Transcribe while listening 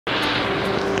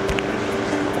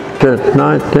since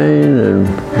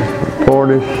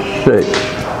 1946,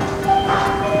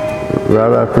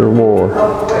 right after the war.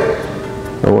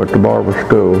 I went to barber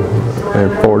school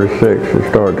in 46 and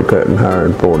started cutting hair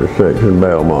in 46 in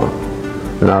Belmont.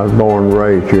 And I was born and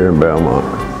raised here in Belmont,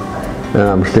 and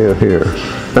I'm still here.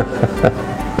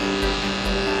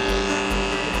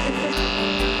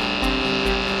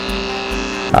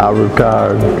 I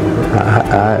retired.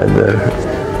 I had the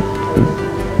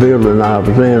building I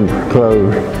was in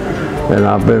closed, and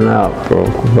I've been out for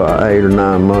about 8 or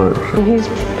 9 months. He's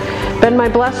been my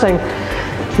blessing,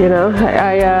 you know.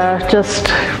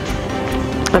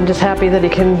 I'm just happy that he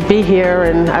can be here,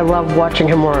 and I love watching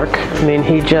him work. I mean,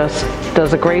 he just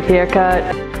does a great haircut.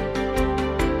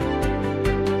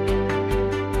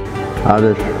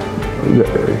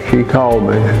 She called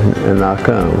me and I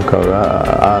come because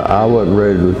I wasn't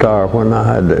ready to retire when I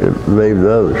had to leave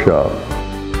the other shop.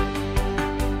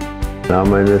 I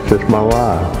mean, it's just my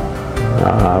life.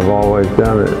 I've always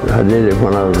done it. I did it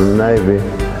when I was in the Navy,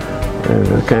 and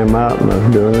I came out and I was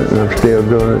doing it, and I'm still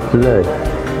doing it today.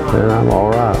 And I'm all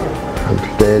right. I'm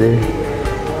steady.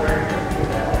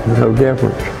 No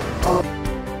difference.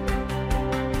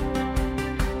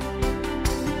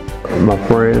 My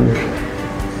friends,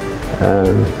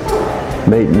 and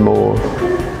meeting more,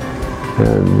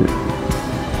 and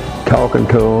talking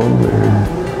to them.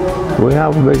 And we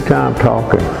have a big time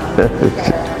talking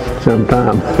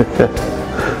sometimes,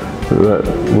 but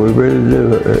we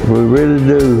really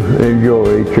do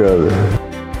enjoy each other.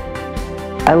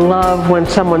 I love when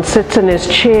someone sits in his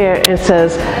chair and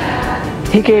says,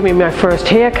 he gave me my first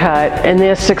haircut, and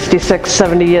they're 66,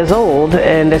 70 years old,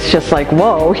 and it's just like,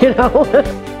 whoa, you know.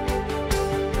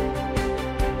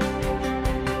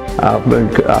 I've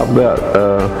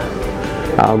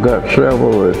got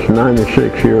several that's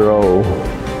 96-year-old,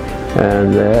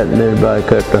 and there hadn't anybody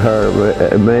cut the hair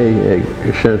but me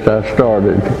since I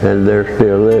started, and they're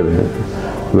still living.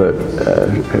 But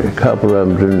a couple of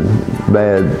them's in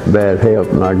bad health,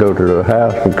 and I go to the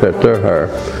house and cut their hair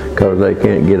because they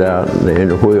can't get out. They're in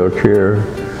a wheelchair.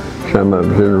 Some of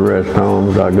them's in the rest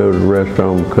homes. I go to the rest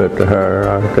home and cut the hair.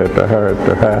 I cut the hair at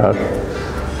their house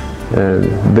and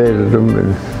visit them,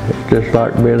 and it's just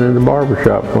like being in the barber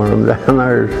shop when I'm down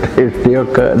there. It's still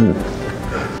cutting.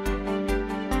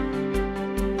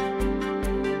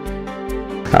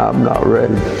 I'm not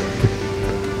ready.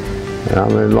 I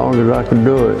mean, as long as I can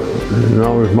do it, as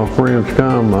long as my friends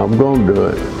come, I'm going to do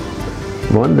it.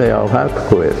 One day I'll have to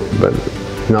quit, but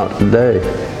not today.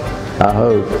 I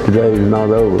hope today's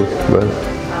not over, but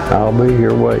I'll be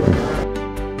here waiting.